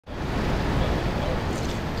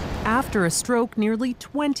After a stroke nearly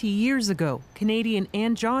 20 years ago, Canadian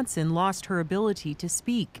Ann Johnson lost her ability to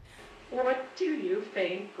speak. What do you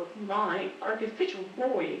think of my artificial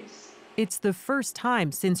voice? It's the first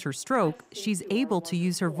time since her stroke she's able to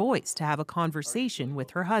use her voice to have a conversation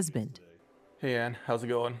with her husband. Hey Ann, how's it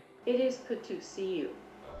going? It is good to see you.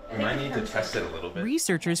 We might need to test it a little bit.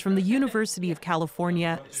 Researchers from the University of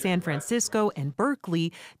California, San Francisco, and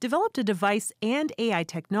Berkeley developed a device and AI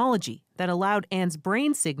technology that allowed Ann's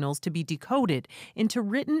brain signals to be decoded into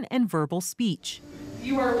written and verbal speech.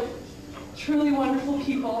 You are truly wonderful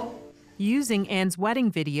people. Using Ann's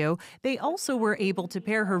wedding video, they also were able to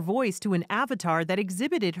pair her voice to an avatar that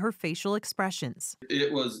exhibited her facial expressions.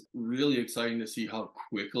 It was really exciting to see how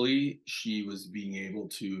quickly she was being able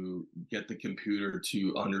to get the computer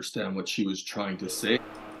to understand what she was trying to say.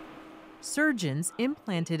 Surgeons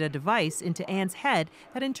implanted a device into Ann's head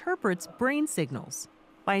that interprets brain signals.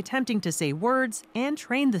 By attempting to say words, Ann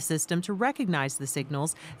trained the system to recognize the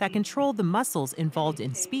signals that control the muscles involved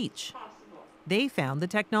in speech. They found the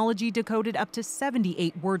technology decoded up to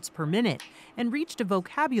 78 words per minute and reached a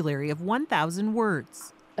vocabulary of 1,000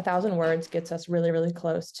 words. 1,000 words gets us really, really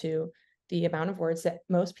close to the amount of words that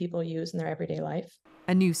most people use in their everyday life.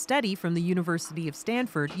 A new study from the University of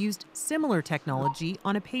Stanford used similar technology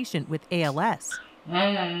on a patient with ALS.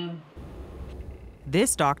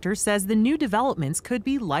 This doctor says the new developments could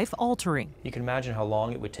be life-altering. You can imagine how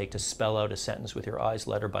long it would take to spell out a sentence with your eyes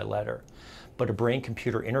letter by letter. But a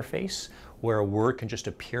brain-computer interface where a word can just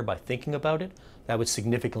appear by thinking about it, that would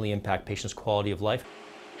significantly impact patients' quality of life.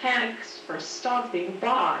 Thanks for stopping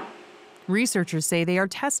by. Researchers say they are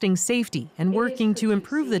testing safety and working to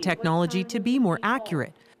improve the technology to be more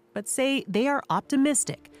accurate, but say they are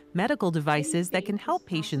optimistic. Medical devices that can help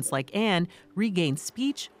patients like Ann regain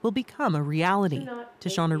speech will become a reality.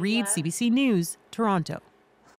 Tashana Reed, CBC News, Toronto.